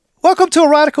Welcome to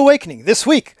Erotic Awakening. This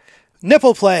week,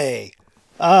 nipple play.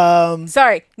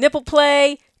 Nipple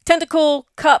play, tentacle,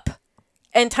 cup,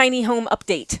 and tiny home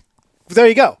update. There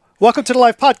you go. Welcome to the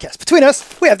live podcast. Between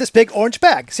us, we have this big orange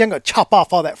bag. See, I'm going to chop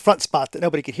off all that front spot that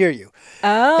nobody could hear you.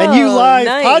 Oh, and you live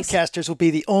nice. podcasters will be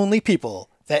the only people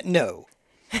that know.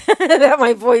 That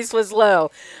my voice was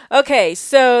low. Okay,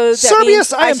 so that Serbius,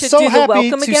 means I am should so do the happy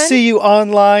welcome to again? see you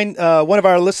online. One of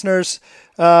our listeners,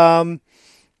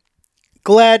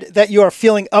 glad that you are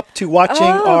feeling up to watching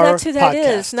our that's who that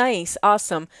podcast. is. Nice,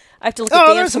 awesome. I have to look at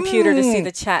Dan's there's computer to see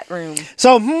the chat room.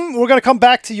 So we're going to come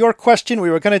back to your question.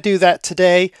 We were going to do that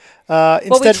today.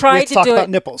 Instead, we tried we to talk do about it.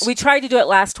 nipples. We tried to do it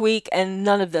last week, and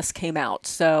none of this came out.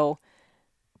 So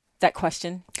that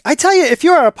question. I tell you, if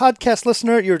you're a podcast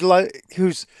listener, I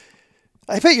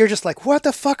bet you're just like, what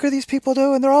the fuck are these people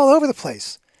doing? They're all over the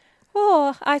place.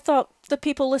 Oh, I thought the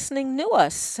people listening knew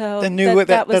us, so And knew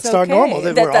that was that's our okay. normal.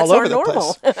 That we're all over the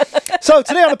place. So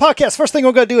today on the podcast, first thing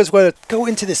we're going to do is we're going to go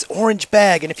into this orange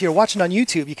bag. And if you're watching on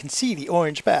YouTube, you can see the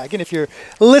orange bag. And if you're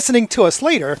listening to us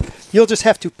later, you'll just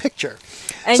have to picture.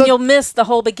 And you'll miss the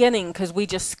whole beginning because we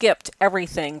just skipped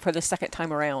everything for the second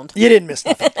time around. You didn't miss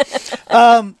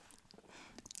nothing.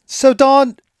 So,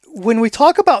 Dawn, when we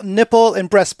talk about nipple and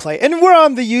breastplay, and we're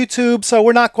on the YouTube, so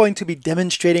we're not going to be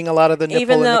demonstrating a lot of the nipple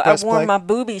Even and though the I breastplay. wore my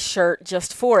booby shirt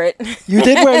just for it. You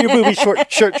did wear your booby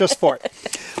shirt just for it.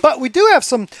 But we do have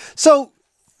some. So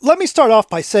let me start off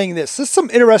by saying this. This is some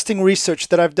interesting research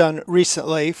that I've done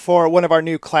recently for one of our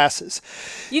new classes.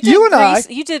 You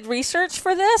did research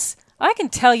for this? I can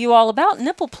tell you all about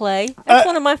nipple play. That's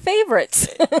one of my favorites.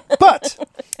 But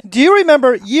do you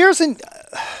remember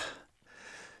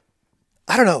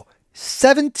I don't know,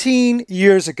 17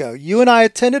 years ago, you and I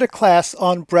attended a class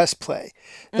on breastplay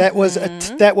that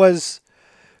was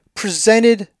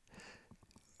presented.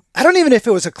 I don't even know if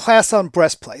it was a class on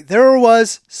breastplay. There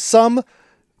was some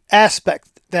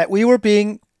aspect that we were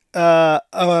being a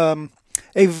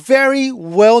very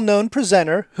well-known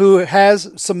presenter who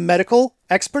has some medical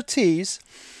expertise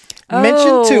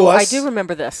mentioned to us. I do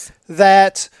remember this.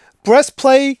 That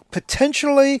breastplay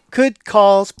potentially could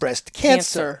cause breast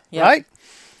cancer, Yep. right?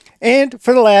 And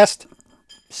for the last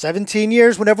 17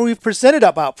 years, whenever we've presented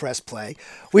about breastplay,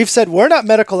 we've said we're not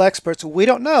medical experts. We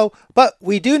don't know, but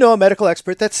we do know a medical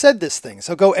expert that said this thing.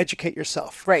 So go educate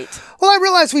yourself. Right. Well, I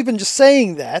realize we've been just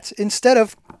saying that instead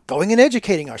of going and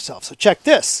educating ourselves. So check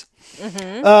this.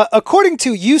 According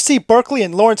to UC Berkeley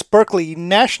and Lawrence Berkeley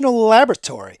National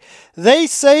Laboratory, they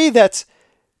say that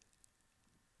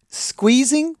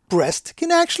squeezing breast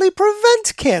can actually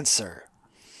prevent cancer.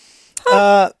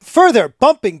 Further,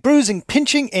 bumping, bruising,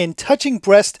 pinching, and touching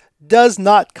breast does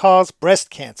not cause breast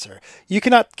cancer. You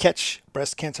cannot catch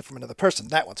breast cancer from another person.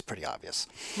 That one's pretty obvious.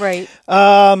 Right.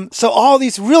 So all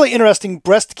these really interesting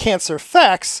breast cancer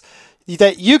facts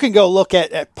that you can go look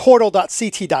at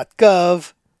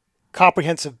portal.ct.gov,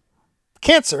 comprehensive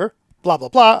cancer, blah, blah,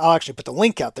 blah. I'll actually put the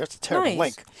link out there. It's a terrible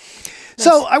link.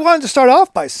 So I wanted to start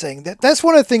off by saying that that's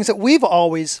one of the things that we've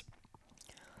always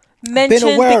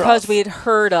mentioned because of. we had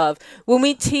heard of. When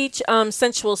we teach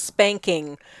sensual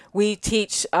spanking, we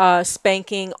teach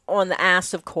spanking on the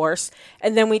ass, of course,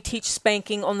 and then we teach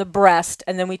spanking on the breast,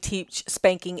 and then we teach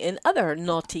spanking in other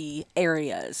naughty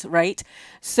areas, right?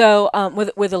 So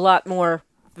with a lot more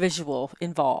visual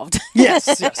involved.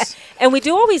 Yes. And we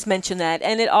do always mention that,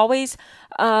 and it always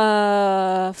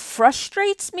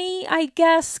frustrates me, I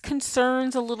guess.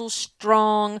 Concerns a little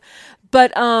strong,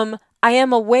 but I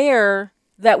am aware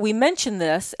that we mention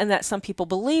this and that some people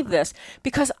believe this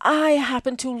because I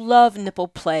happen to love nipple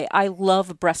play. I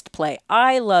love breast play.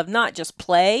 I love not just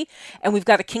play. And we've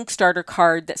got a Kink Starter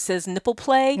card that says nipple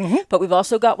play, but we've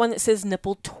also got one that says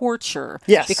nipple torture.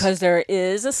 Yes. Because there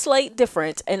is a slight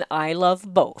difference and I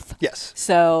love both. Yes.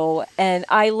 So, and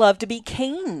I love to be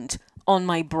caned on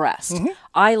my breast.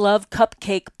 I love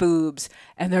cupcake boobs,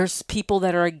 and there's people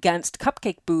that are against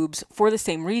cupcake boobs for the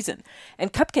same reason.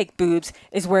 And cupcake boobs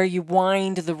is where you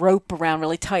wind the rope around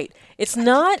really tight. It's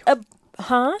not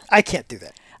I can't do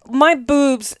that. My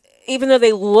boobs, even though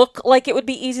they look like it would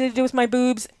be easy to do with my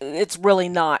boobs, it's really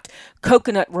not.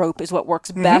 Coconut rope is what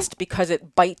works best because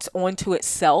it bites onto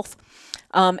itself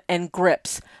and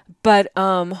grips. But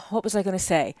what was I going to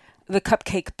say? The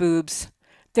cupcake boobs.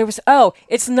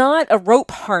 It's not a rope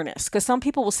harness, because some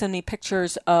people will send me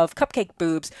pictures of cupcake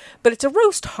boobs, but it's a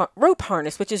rope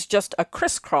harness, which is just a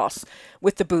crisscross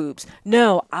with the boobs.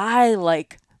 No, I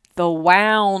like the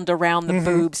wound around the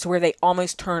boobs to where they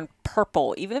almost turn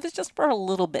purple, even if it's just for a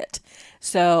little bit.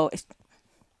 So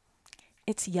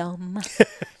it's yum.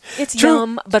 It's True.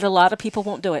 yum, but a lot of people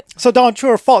won't do it. So, Dawn, true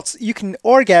or false, you can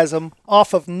orgasm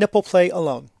off of nipple play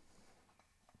alone.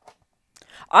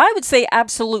 I would say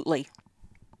absolutely.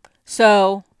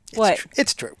 So what?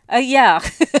 It's true. Yeah.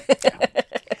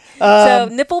 So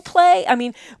nipple play. I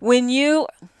mean, when you.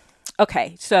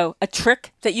 Okay, so a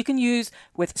trick that you can use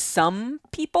with some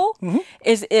people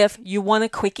is if you want a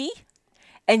quickie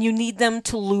and you need them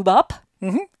to lube up,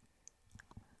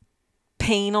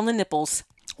 pain on the nipples.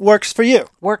 Works for you.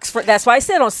 That's why I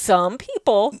said on some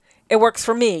people, it works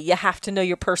for me. You have to know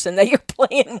your person that you're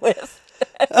playing with.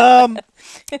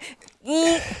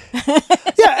 Yeah,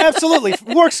 absolutely.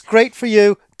 Works great for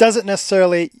you. Doesn't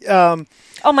necessarily. Oh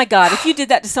my God, if you did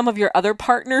that to some of your other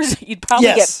partners, you'd probably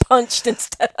Yes. get punched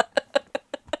instead of.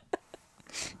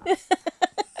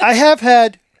 I have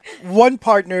had one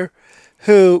partner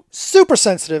who super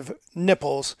sensitive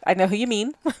nipples, I know who you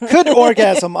mean. could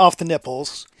orgasm off the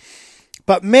nipples.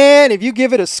 But man, if you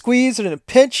give it a squeeze and a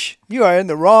pinch, you are in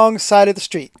the wrong side of the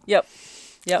street. Yep.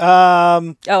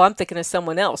 Oh, I'm thinking of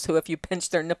someone else who, if you pinch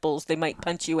their nipples, they might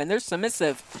punch you, and they're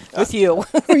submissive with you.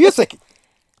 Who are you thinking?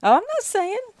 Oh, I'm not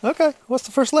saying. Okay, what's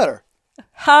the first letter?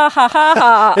 Ha ha ha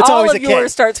ha. It's All always of a K.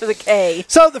 yours starts with a K.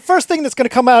 So the first thing that's going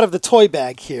to come out of the toy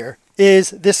bag here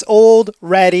is this old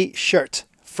ratty shirt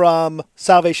from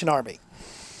Salvation Army.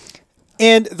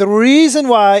 And the reason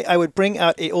why I would bring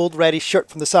out a old ratty shirt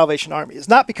from the Salvation Army is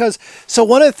not because... So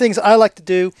one of the things I like to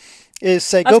do is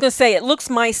say... I was going to say, it looks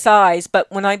my size, but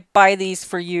when I buy these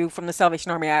for you from the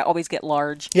Salvation Army, I always get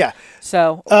large. Yeah.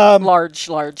 So, large.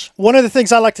 One of the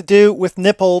things I like to do with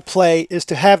nipple play is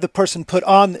to have the person put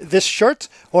on this shirt,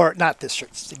 or not this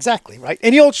shirt, exactly, right?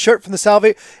 Any old shirt from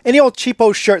the any old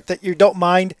cheapo shirt that you don't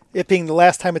mind it being the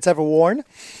last time it's ever worn.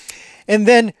 And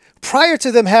then prior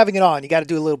to them having it on, you got to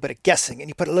do a little bit of guessing, and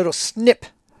you put a little snip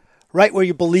right where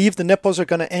you believe the nipples are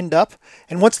going to end up.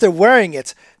 And once they're wearing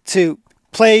it, to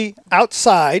play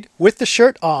outside with the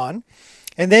shirt on,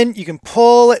 and then you can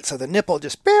pull it so the nipple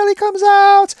just barely comes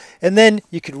out, and then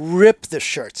you can rip the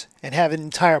shirt and have an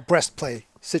entire breast play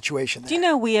situation there. Do you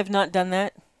know we have not done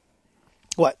that?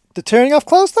 What, the tearing off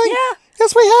clothes thing? Yeah.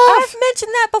 Yes, we have. I've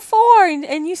mentioned that before,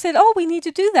 and you said, oh, we need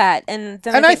to do that. And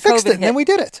then I fixed COVID it, and then hit. we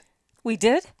did it. We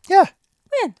did? Yeah.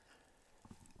 When?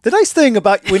 The nice thing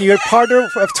about when you're a partner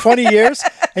of 20 years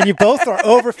and you both are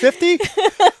over 50,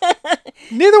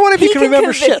 neither one of you can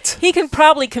remember shit. He can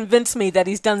probably convince me that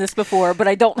he's done this before, but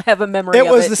I don't have a memory of it.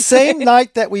 It was the same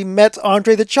night that we met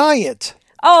Andre the Giant.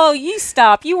 Oh, you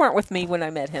stop. You weren't with me when I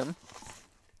met him.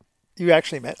 You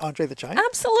actually met Andre the Giant?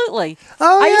 Absolutely.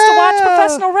 Oh, I used to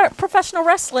watch professional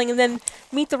wrestling and then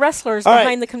meet the wrestlers All right.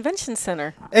 behind the convention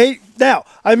center. Hey, now,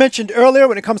 I mentioned earlier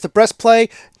when it comes to breast play,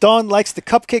 Dawn likes the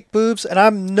cupcake boobs, and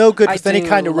I'm no good with any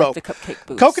kind of like rope. the cupcake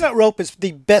boobs. Coconut rope is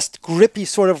the best grippy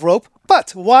sort of rope,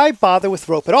 but why bother with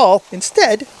rope at all?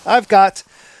 Instead, I've got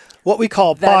what we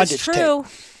call That bondage is true.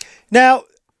 tape. Now,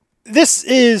 this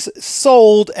is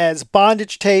sold as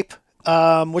bondage tape,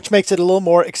 which makes it a little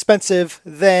more expensive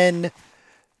than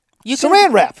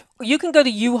Saran wrap. You can go to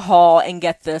U-Haul and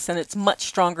get this, and it's much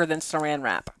stronger than Saran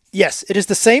wrap. Yes, it is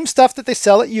the same stuff that they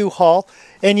sell at U-Haul,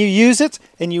 and you use it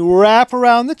and you wrap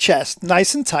around the chest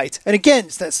nice and tight. And again,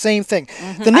 it's that same thing.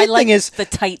 The I neat like thing is the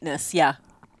tightness, yeah.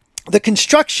 the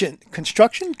constriction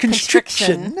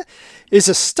is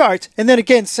a start, and then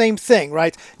again, same thing,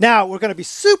 right? Now we're going to be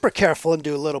super careful and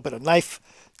do a little bit of knife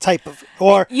type of,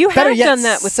 or You better have yet, done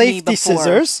that with me safety before.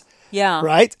 scissors, Yeah.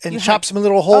 right? And You chop have- some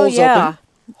little holes open.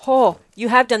 Oh, you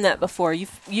have done that before.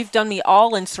 You've done me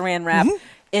all in Saran wrap Mm-hmm.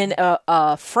 in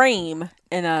a frame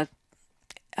in a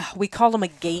we call them a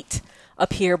gate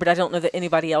up here, but I don't know that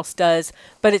anybody else does.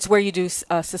 But it's where you do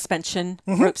suspension,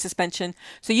 Mm-hmm. rope suspension.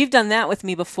 So you've done that with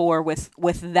me before with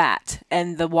that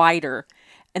and the wider,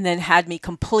 and then had me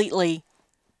completely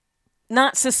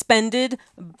not suspended,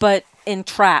 but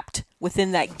entrapped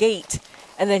within that gate.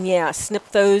 And then snip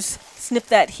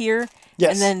that here,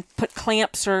 Yes. and then put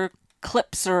clamps or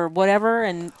clips or whatever,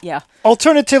 and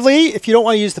Alternatively, if you don't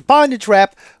want to use the bondage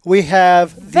wrap, we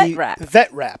have the Vet wrap.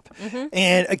 Vet wrap.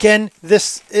 And again,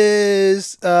 this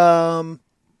is doesn't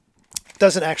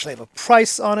actually have a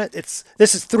price on it.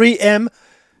 This is 3M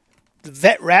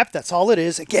Vet wrap. That's all it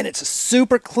is. Again, it's a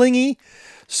super clingy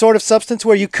sort of substance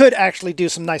where you could actually do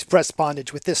some nice breast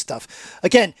bondage with this stuff.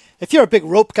 Again, if you're a big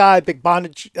rope guy, big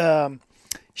bondage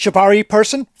shibari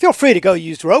person, feel free to go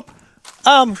use rope.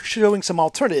 I'm showing some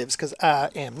alternatives because I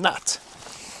am not.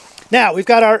 Now, we've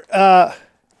got our...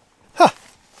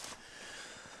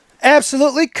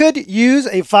 Absolutely could use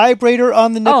a vibrator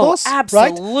on the nipples.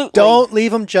 absolutely. Right? Don't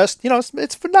leave them just...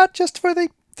 it's for not just for the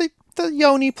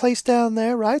yoni place down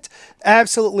there, right?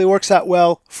 Absolutely works out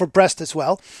well for breast as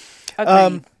well.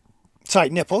 agreed. Sorry,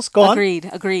 nipples. Go on. Agreed.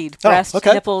 Oh, Breast,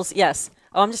 okay. nipples, yes.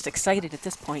 Oh, I'm just excited at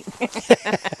this point.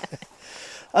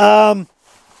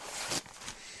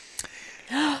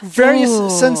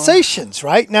 various sensations,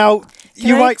 right? Now,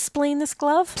 Can I explain this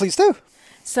glove? Please do.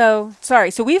 So,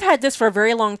 sorry. So we've had this for a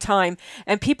very long time,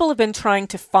 and people have been trying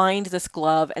to find this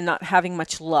glove and not having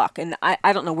much luck. And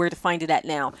I don't know where to find it at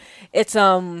now. It's,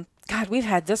 God, we've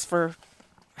had this for,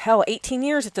 18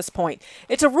 years at this point.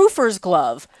 It's a roofer's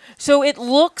glove. So it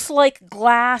looks like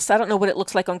glass. I don't know what it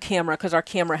looks like on camera because our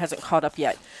camera hasn't caught up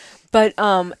yet. But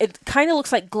it kind of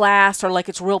looks like glass or like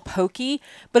it's real pokey,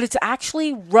 but it's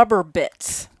actually rubber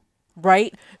bits.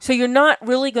 Right? So you're not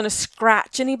really going to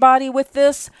scratch anybody with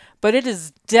this, but it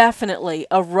is definitely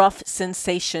a rough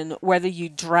sensation whether you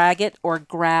drag it or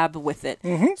grab with it.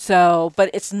 So,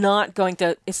 but it's not going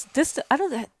to, I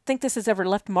don't think this has ever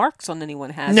left marks on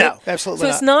anyone, has it? No, absolutely not.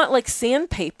 So it's not like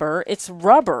sandpaper, it's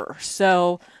rubber.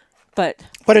 So, but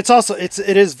it's also, it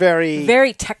is very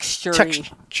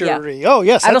textury. Textury. Yeah. Oh,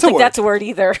 yes, I don't that's a think word. that's a word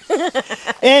either.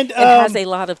 And it has a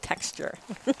lot of texture.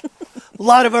 a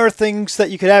lot of other things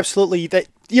that you could absolutely,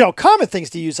 common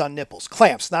things to use on nipples.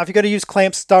 Clamps. Now, if you're going to use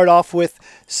clamps, start off with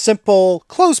simple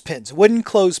clothespins, wooden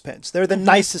clothespins. They're the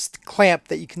nicest clamp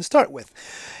that you can start with.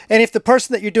 And if the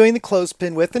person that you're doing the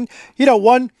clothespin with, and,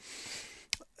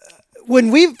 one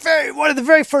of the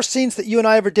very first scenes that you and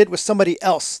I ever did with somebody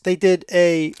else, they did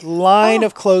a line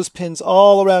of clothespins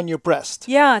all around your breast.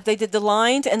 Yeah, they did the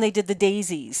lines and they did the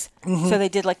daisies. So they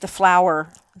did like the flower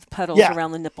petals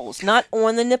around the nipples. Not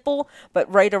on the nipple,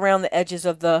 but right around the edges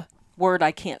of the word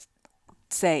I can't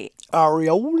say.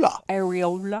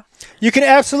 Areola. You can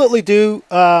absolutely do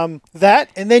that.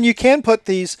 And then you can put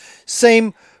these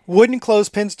same wooden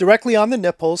clothespins directly on the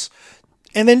nipples.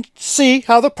 And then see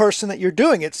how the person that you're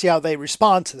doing it, see how they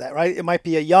respond to that, right? It might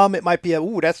be a yum. It might be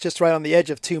that's just right on the edge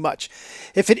of too much.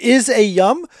 If it is a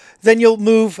yum, then you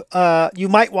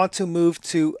might want to move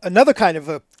to another kind of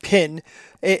a pin.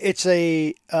 It's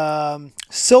a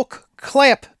silk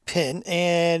clamp pin.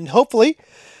 And hopefully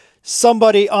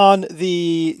somebody on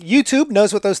the YouTube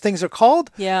knows what those things are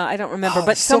called. Yeah, I don't remember.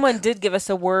 But someone did give us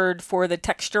a word for the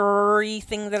texture-y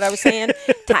thing that I was saying.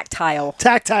 Tactile.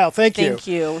 Tactile, thank you. Thank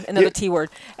you. Another T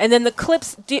word. And then the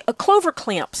clips, clover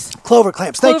clamps. Clover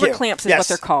clamps, thank you. Clover clamps is what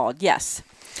they're called, yes.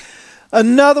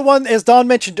 Another one, as Dawn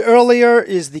mentioned earlier,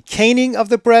 is the caning of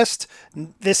the breast.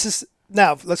 This is,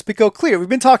 now, let's go clear. We've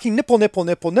been talking nipple,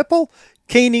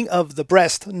 caning of the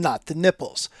breast, not the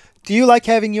nipples. Do you like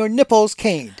having your nipples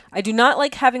caned? I do not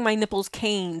like having my nipples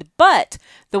caned, but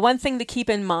the one thing to keep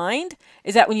in mind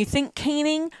is that when you think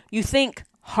caning, you think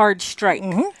hard strike.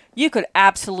 You could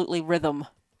absolutely rhythm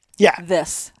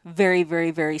this very,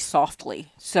 very, very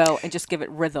softly. So, and just give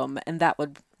it rhythm, and that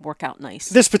would work out nice.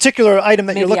 This particular item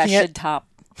that you're looking at. Maybe I should top.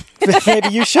 Maybe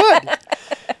you should.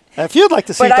 If you'd like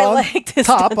to see Dawn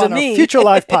top on a future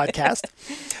live podcast.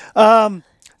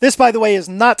 This, by the way, is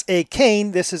not a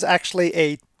cane. This is actually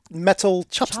a metal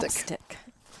chopstick.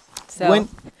 So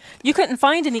you couldn't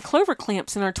find any clover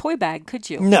clamps in our toy bag, could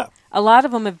you? No. A lot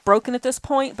of them have broken at this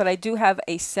point, but I do have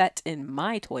a set in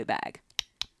my toy bag.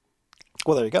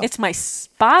 Well, there you go. It's my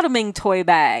bottoming toy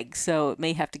bag, so it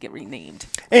may have to get renamed.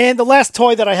 And the last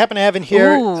toy that I happen to have in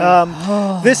here,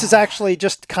 this is actually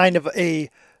just kind of a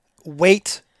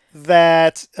weight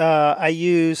that I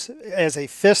use as a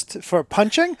fist for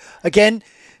punching. Again,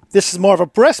 this is more of a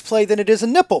breast play than it is a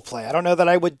nipple play. I don't know that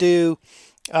I would do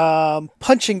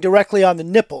punching directly on the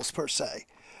nipples per se.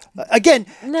 Again.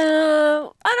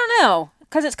 No, I don't know.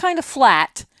 Because it's kind of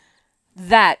flat.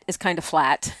 That is kind of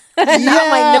flat. Not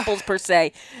my nipples per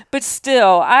se. But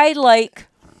still, I like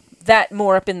that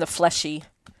more up in the fleshy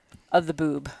of the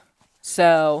boob.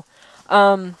 So,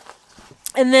 and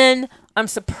then I'm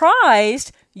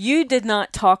surprised you did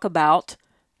not talk about.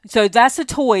 So that's the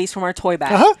toys from our toy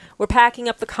bag. We're packing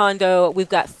up the condo. We've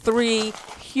got 3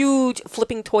 huge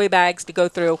flipping toy bags to go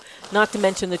through, not to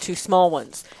mention the 2 small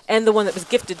ones, and the one that was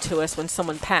gifted to us when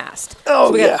someone passed.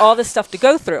 So we got all this stuff to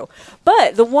go through.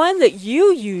 But the one that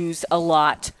you use a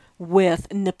lot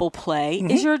with nipple play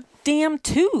is your damn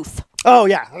tooth. Oh,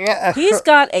 yeah. He's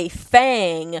got a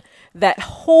fang that,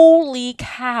 holy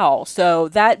cow. So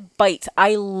that bites.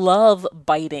 I love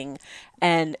biting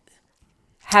and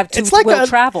have tooth will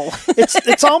travel.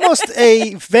 it's almost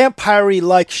a vampire-y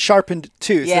like sharpened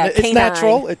tooth. Yeah, and it's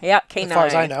natural. canine. As far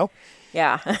as I know.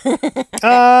 Yeah.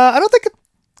 I don't think.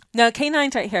 No,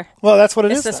 canine's right here. Well, that's what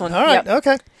it is. It's this one. All right. Yep.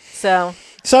 Okay. So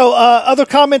other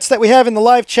comments that we have in the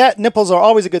live chat. Nipples are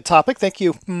always a good topic. Thank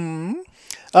you.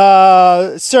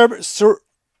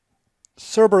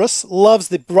 Cerberus loves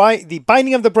the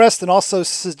binding of the breast and also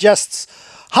suggests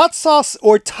hot sauce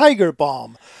or tiger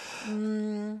balm.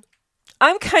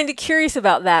 I'm kind of curious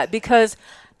about that because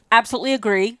absolutely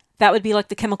agree That would be like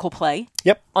the chemical play.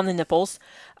 Yep. On the nipples.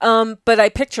 But I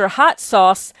picture hot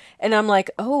sauce and I'm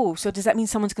like, oh, so does that mean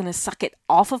someone's going to suck it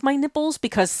off of my nipples?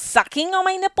 Because sucking on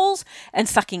my nipples and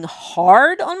sucking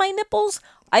hard on my nipples,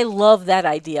 I love that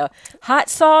idea. Hot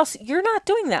sauce, you're not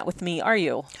doing that with me, are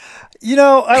you? You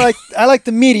know, I like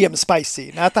the medium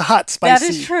spicy, not the hot spicy. That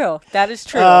is true. That is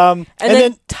true. And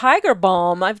then Tiger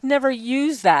Balm, I've never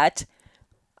used that.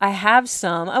 I have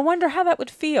some. I wonder how that would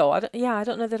feel. I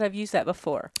don't know that I've used that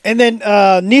before. And then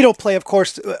needle play, of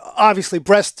course, obviously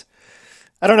breast.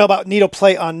 I don't know about needle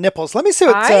play on nipples. Let me see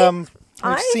what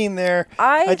we've seen there.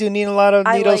 I do need a lot of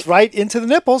needles right into the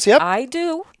nipples. Yep. I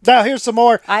do. Now, here's some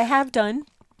more. I have done.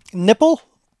 Nipple.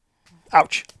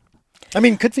 Ouch. I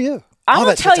mean, good for you. I'm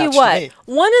going to tell you what,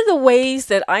 one of the ways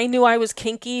that I knew I was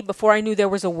kinky before I knew there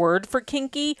was a word for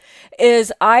kinky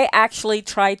is I actually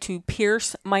tried to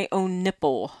pierce my own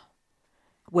nipple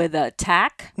with a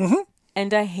tack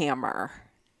and a hammer.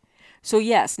 So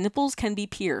yes, nipples can be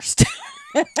pierced.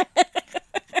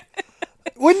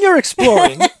 When you're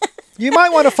exploring, you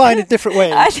might want to find a different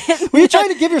way. Were you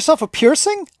trying to give yourself a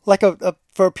piercing? Like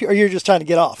or you're just trying to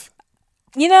get off?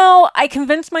 You know, I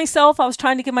convinced myself I was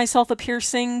trying to give myself a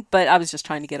piercing, but I was just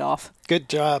trying to get off. Good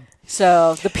job.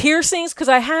 So the piercings, because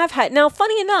I have had, now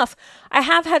funny enough, I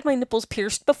have had my nipples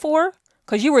pierced before,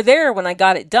 because you were there when I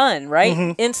got it done,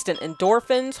 right? Instant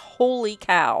endorphins, holy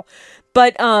cow.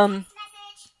 But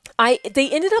they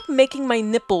ended up making my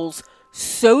nipples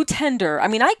so tender. I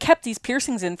mean, I kept these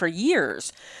piercings in for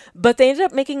years, but they ended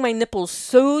up making my nipples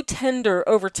so tender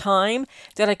over time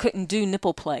that I couldn't do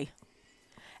nipple play.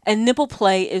 And nipple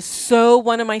play is so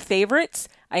one of my favorites.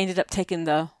 I ended up taking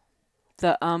the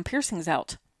piercings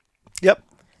out. Yep.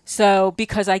 So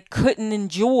because I couldn't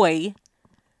enjoy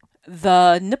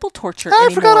the nipple torture anymore.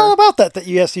 I forgot all about that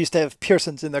you guys used to have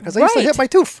piercings in there because I used to hit my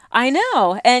tooth. I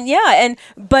know. And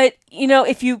but you know,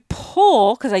 if you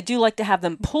pull, because I do like to have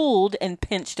them pulled and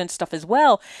pinched and stuff as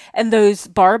well, and those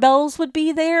barbells would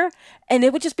be there and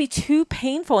it would just be too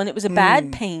painful and it was a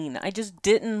bad pain. I just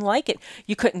didn't like it.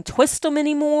 You couldn't twist them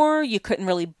anymore. You couldn't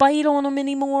really bite on them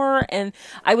anymore. And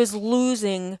I was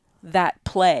losing that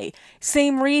play.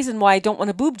 Same reason why I don't want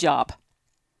a boob job.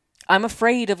 I'm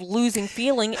afraid of losing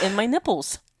feeling in my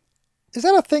nipples. Is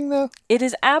that a thing, though? It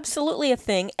is absolutely a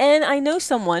thing. And I know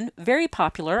someone very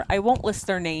popular. I won't list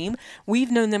their name.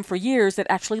 We've known them for years that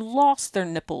actually lost their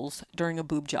nipples during a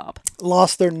boob job.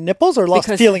 Lost their nipples or lost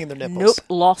feeling in their nipples? Nope,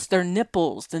 lost their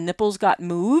nipples. The nipples got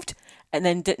moved and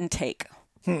then didn't take.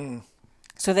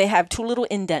 So they have two little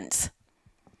indents.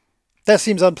 That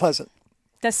seems unpleasant.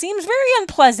 That seems very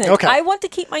unpleasant. Okay. I want to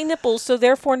keep my nipples, so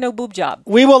therefore no boob job.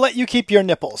 We will let you keep your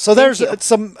nipples. So there's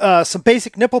some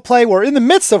basic nipple play. We're in the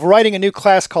midst of writing a new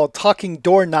class called Talking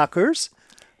Door Knockers,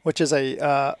 which is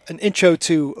an intro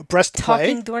to breast play.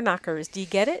 Talking door knockers. Do you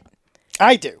get it?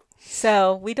 I do.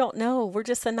 So we don't know. We're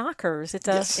just the knockers.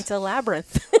 It's a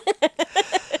labyrinth.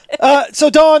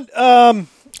 So Dawn,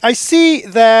 I see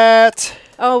that.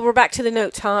 Oh, we're back to the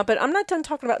notes, huh? But I'm not done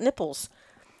talking about nipples.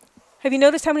 Have you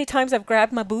noticed how many times I've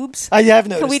grabbed my boobs? I have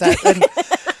noticed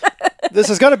that.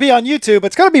 This is going to be on YouTube.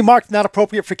 It's going to be marked not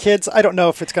appropriate for kids. I don't know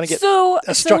if it's going to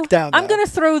get struck down. I'm going to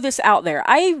throw this out there.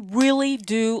 I really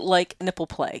do like nipple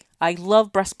play. I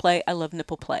love breast play. I love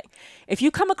nipple play. If you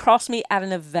come across me at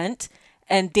an event,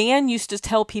 and Dan used to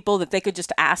tell people that they could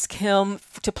just ask him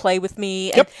to play with me.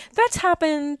 Yep. And that's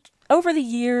happened over the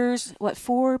years.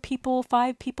 4 people,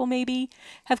 5 people maybe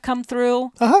have come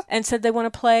through and said they want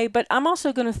to play. But I'm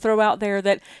also going to throw out there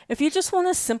that if you just want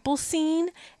a simple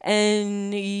scene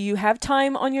and you have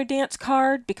time on your dance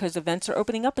card because events are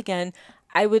opening up again,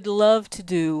 I would love to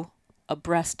do a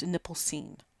breast nipple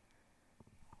scene.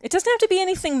 It doesn't have to be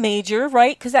anything major,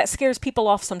 right? Because that scares people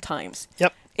off sometimes.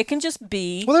 Yep. It can just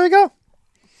be there you go.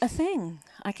 A thing.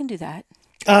 I can do that.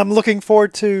 I'm looking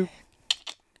forward to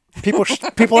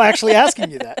people actually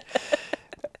asking you that.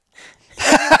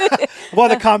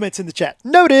 One of the comments in the chat.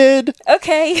 Noted.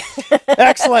 Okay.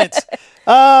 Excellent.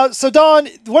 So Dawn,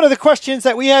 one of the questions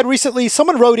that we had recently,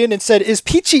 someone wrote in and said, "Is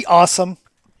Peachy awesome?"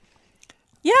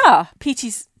 Yeah,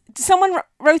 Peachy's. Someone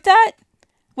wrote that?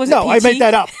 Was it No, Peachy? I made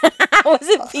that up. Was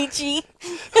it Peachy?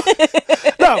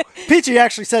 No, Peachy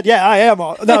actually said, "Yeah, I am."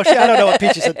 No, I don't know what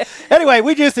Peachy said. Anyway,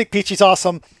 we do think Peachy's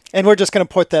awesome. And we're just going to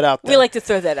put that out there. We like to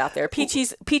throw that out there.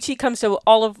 Peachy comes to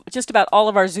just about all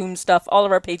of our Zoom stuff, all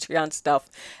of our Patreon stuff,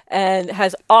 and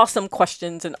has awesome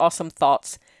questions and awesome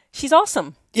thoughts. She's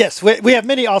awesome. Yes, we have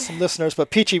many awesome listeners,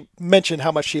 but Peachy mentioned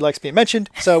how much she likes being mentioned,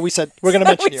 so we said we're going to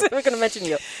mention you. We're going to mention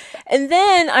you. And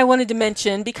then I wanted to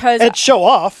mention because... And show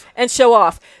off.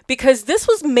 Because this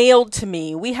was mailed to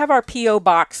me. We have our P.O.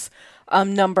 box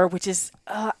number, which is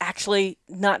actually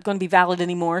not going to be valid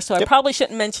anymore. So I probably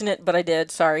shouldn't mention it, but I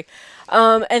did. Sorry.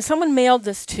 And someone mailed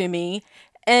this to me,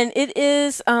 and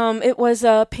it was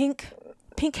a pink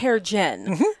hair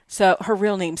Jen. So her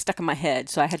real name stuck in my head,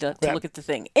 so I had to look at the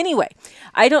thing. Anyway,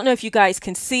 I don't know if you guys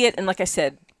can see it, and like I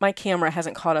said, my camera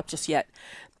hasn't caught up just yet,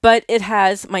 but it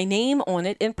has my name on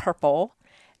it in purple,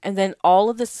 and then all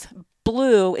of this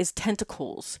blue is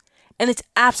tentacles. And it's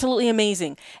absolutely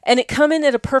amazing. And it come in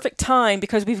at a perfect time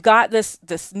because we've got this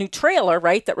new trailer,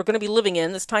 right, that we're going to be living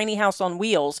in, this tiny house on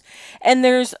wheels. And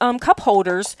there's cup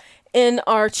holders in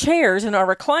our chairs and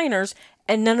our recliners,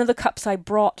 and none of the cups I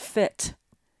brought fit.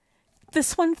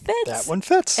 This one fits. That one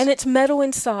fits. And it's metal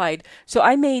inside. So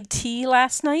I made tea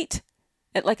last night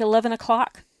at like 11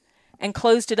 o'clock and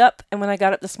closed it up. And when I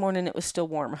got up this morning, it was still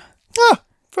warm. Oh,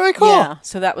 very cool. Yeah,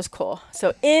 so that was cool.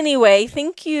 So anyway,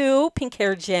 thank you, Pink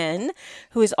Hair Jen,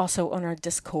 who is also on our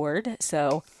Discord.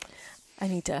 So I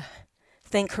need to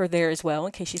thank her there as well,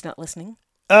 in case she's not listening.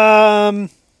 You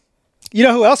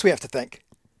know who else we have to thank?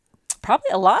 Probably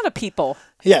a lot of people.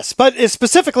 Yes, but it's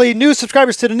specifically new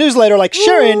subscribers to the newsletter, like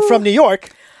Sharon from New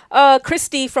York.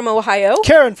 Christy from Ohio.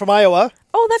 Karen from Iowa.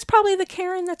 Oh, that's probably the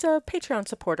Karen that's a Patreon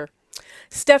supporter.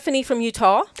 Stephanie from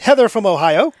Utah. Heather from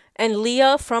Ohio. And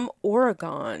Leah from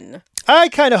Oregon. I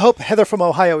kind of hope Heather from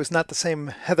Ohio is not the same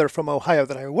Heather from Ohio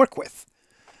that I work with.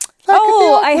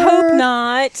 I hope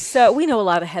not. So we know a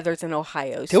lot of Heathers in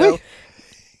Ohio. Do we?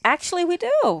 Actually, we do.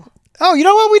 Oh, you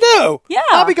know what we do? Yeah.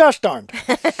 I'll be gosh darned.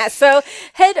 So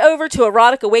head over to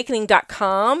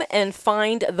eroticawakening.com and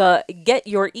find the Get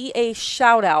Your EA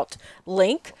Shoutout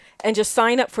link. And just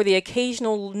sign up for the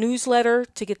occasional newsletter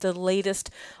to get the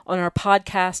latest on our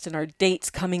podcast and our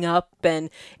dates coming up and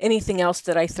anything else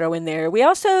that I throw in there. We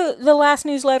also, the last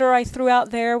newsletter I threw out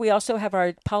there, we also have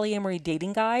our polyamory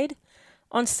dating guide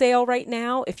on sale right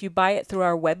now. If you buy it through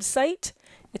our website,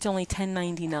 it's only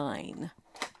 $10.99.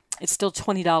 It's still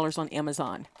 $20 on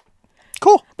Amazon.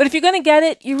 Cool. But if you're going to get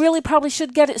it, you really probably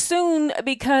should get it soon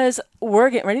because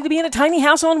we're getting ready to be in a tiny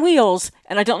house on wheels.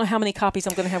 And I don't know how many copies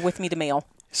I'm going to have with me to mail.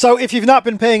 So if you've not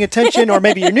been paying attention, or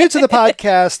maybe you're new to the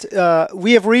podcast,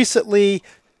 we have recently,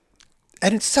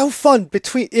 and it's so fun,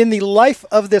 in the life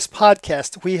of this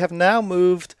podcast, we have now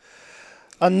moved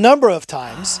a number of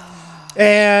times.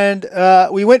 And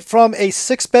we went from a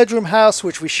 6-bedroom house,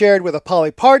 which we shared with a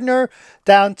poly partner,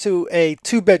 down to a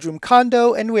 2-bedroom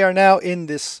condo. And we are now in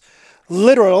this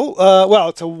literal,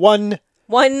 it's a one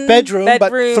bedroom,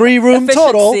 but 3-room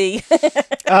total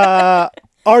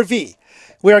RV.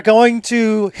 We are going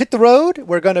to hit the road.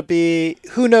 We're going to be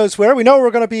who knows where. We know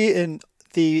we're going to be in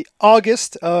the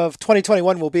August of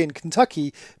 2021. We'll be in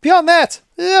Kentucky. Beyond that,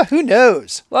 who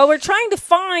knows? Well, we're trying to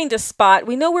find a spot.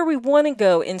 We know where we want to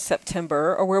go in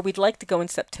September or where we'd like to go in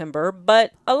September,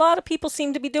 but a lot of people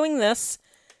seem to be doing this,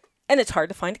 and it's hard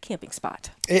to find a camping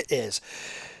spot. It is.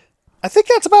 I think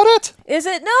that's about it. Is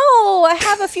it? No, I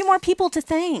have a few more people to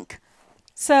thank.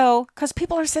 So, because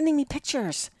people are sending me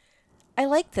pictures. I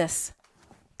like this.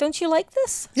 Don't you like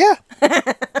this? Yeah.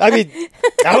 I mean,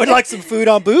 I would like some food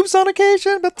on boobs on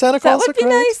occasion, but tentacles are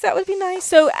great. That would be nice.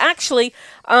 So actually,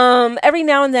 every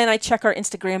now and then I check our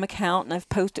Instagram account, and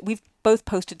we've both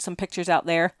posted some pictures out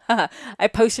there. I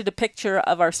posted a picture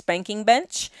of our spanking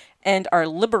bench and our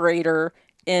Liberator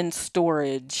in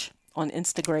storage on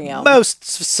Instagram. Most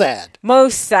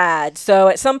sad. So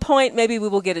at some point, maybe we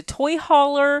will get a toy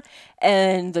hauler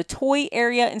and the toy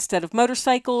area instead of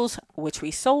motorcycles, which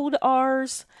we sold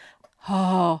ours.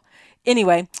 Oh,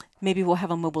 anyway, maybe we'll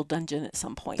have a mobile dungeon at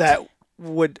some point. That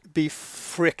would be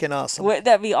freaking awesome. Would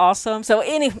that be awesome? So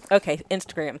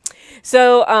Instagram.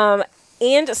 So,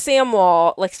 and Sam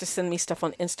Wall likes to send me stuff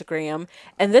on Instagram.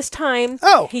 And this time,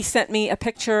 he sent me a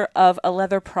picture of a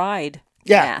Leather Pride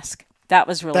mask. That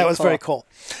was really cool. That was very cool.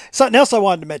 Something else I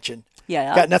wanted to mention.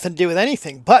 Yeah. Got nothing to do with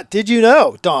anything. But did you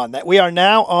know, Dawn, that we are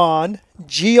now on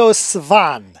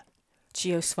JioSaavn?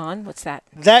 JioSaavn? What's that?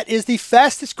 That is the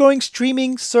fastest growing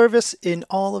streaming service in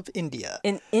all of India.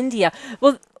 In India.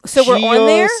 Well, so we're on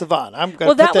there? JioSaavn. I'm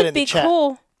going to put that in the chat.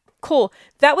 Cool.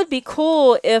 That would be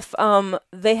cool if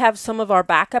they have some of our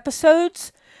back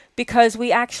episodes, because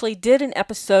we actually did an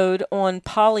episode on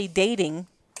poly dating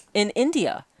in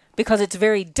India, because it's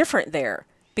very different there,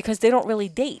 because they don't really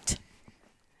date.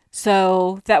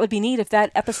 So that would be neat if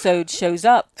that episode shows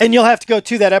up. And you'll have to go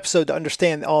to that episode to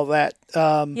understand all that.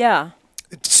 Yeah.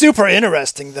 It's super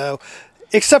interesting, though.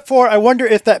 Except for, I wonder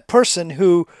if that person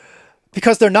who,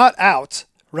 because they're not out,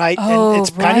 right? Oh, and it's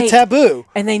kind of taboo.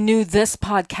 And they knew this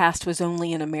podcast was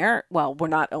only in America. Well, we're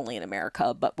not only in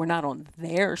America, but we're not on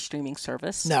their streaming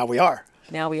service. Now we are.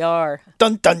 Now we are.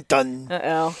 Dun, dun, dun.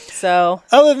 Uh-oh. So.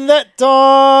 Other than that,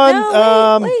 Dawn.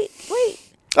 No, wait.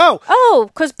 Oh,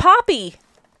 because Poppy.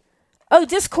 Oh,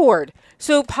 Discord.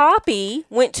 So Poppy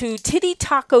went to Titty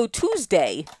Taco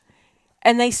Tuesday,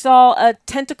 and they saw a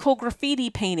tentacle graffiti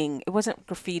painting. It wasn't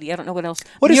graffiti. I don't know what else.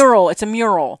 Mural. It's a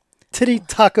mural. Titty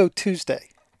Taco Tuesday.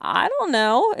 I don't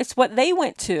know. It's what they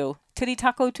went to. Titty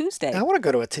Taco Tuesday. I want to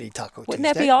go to a Titty Taco Wouldn't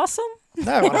Tuesday. that be awesome?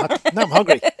 No, I'm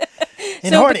hungry.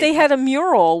 But they had a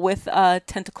mural with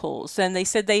tentacles, and they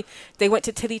said they went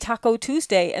to Titty Taco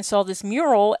Tuesday and saw this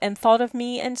mural and thought of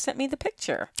me and sent me the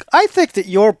picture. I think that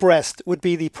your breast would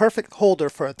be the perfect holder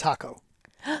for a taco.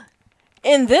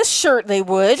 In this shirt, they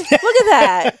would. Look at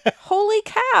that. Holy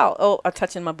cow. Oh, I'm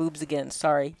touching my boobs again.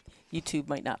 Sorry. YouTube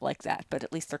might not like that, but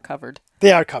at least they're covered.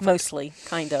 They are covered. Mostly,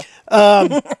 kind of.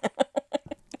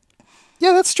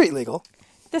 Yeah, that's street legal.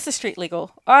 This is street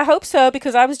legal. I hope so,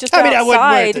 because I was just outside. I wouldn't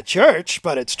wear it to church,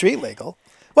 but it's street legal.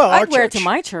 Well, I'd wear it to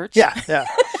my church. Yeah.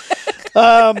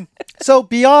 So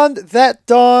beyond that,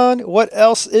 Dawn, what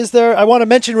else is there? I want to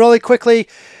mention really quickly,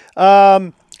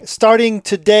 starting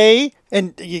today,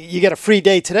 and you get a free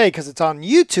day today because it's on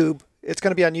YouTube. It's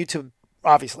going to be on YouTube.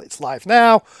 Obviously, it's live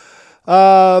now.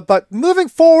 But moving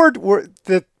forward,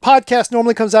 the podcast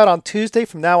normally comes out on Tuesday.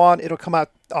 From now on, it'll come out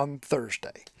on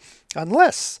Thursday.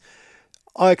 Unless,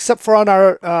 except for on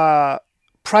our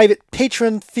private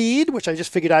patron feed, which I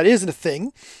just figured out isn't a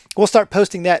thing. We'll start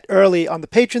posting that early on the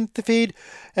patron feed.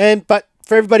 But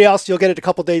for everybody else, you'll get it a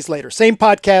couple days later. Same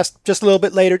podcast, just a little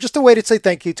bit later. Just a way to say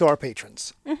thank you to our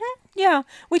patrons. Mm-hmm. Yeah,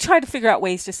 we try to figure out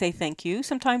ways to say thank you.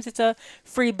 Sometimes it's a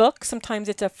free book. Sometimes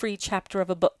it's a free chapter of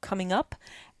a book coming up.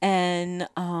 And,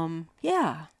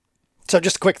 yeah. So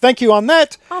just a quick thank you on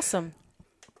that. Awesome.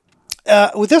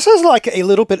 This is like a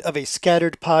little bit of a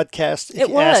scattered podcast, if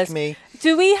you ask me.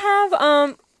 Do we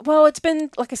have, well, it's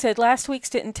been, like I said, last week's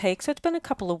didn't take, so it's been a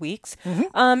couple of weeks.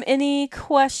 Mm-hmm. Any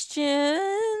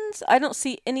questions? I don't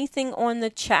see anything on the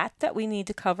chat that we need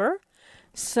to cover.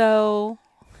 So,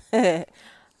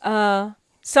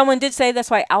 someone did say that's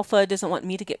why Alpha doesn't want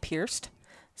me to get pierced.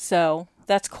 So,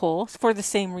 that's cool. It's for the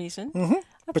same reason.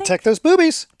 Mm-hmm. Protect those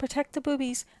boobies. Protect the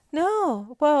boobies.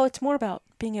 No. Well, it's more about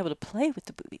being able to play with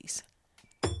the boobies.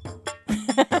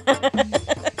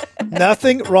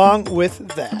 Nothing wrong with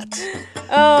that.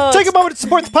 Oh, take a moment to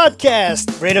support the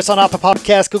podcast. Rate us on Apple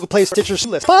Podcasts, Google Play, Stitcher,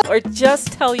 List. Or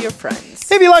just tell your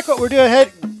friends. If you like what we're doing,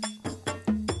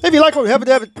 if you like what we have,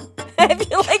 if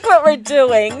you like what we're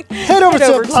doing, head over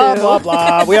to blah, blah,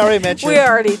 blah. We already mentioned. We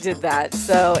already did that.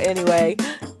 So anyway,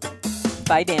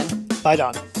 bye, Dan. Bye,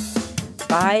 Dawn.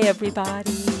 Bye,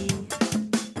 everybody.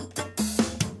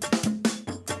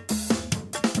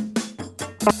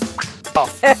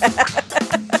 Off.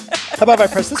 How about if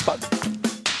I press this button?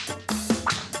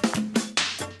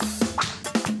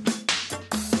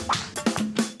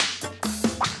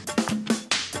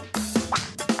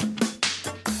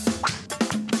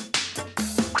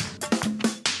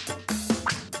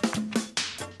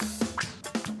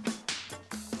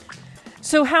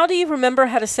 So how do you remember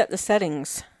how to set the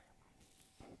settings?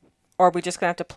 Or are we just going to have to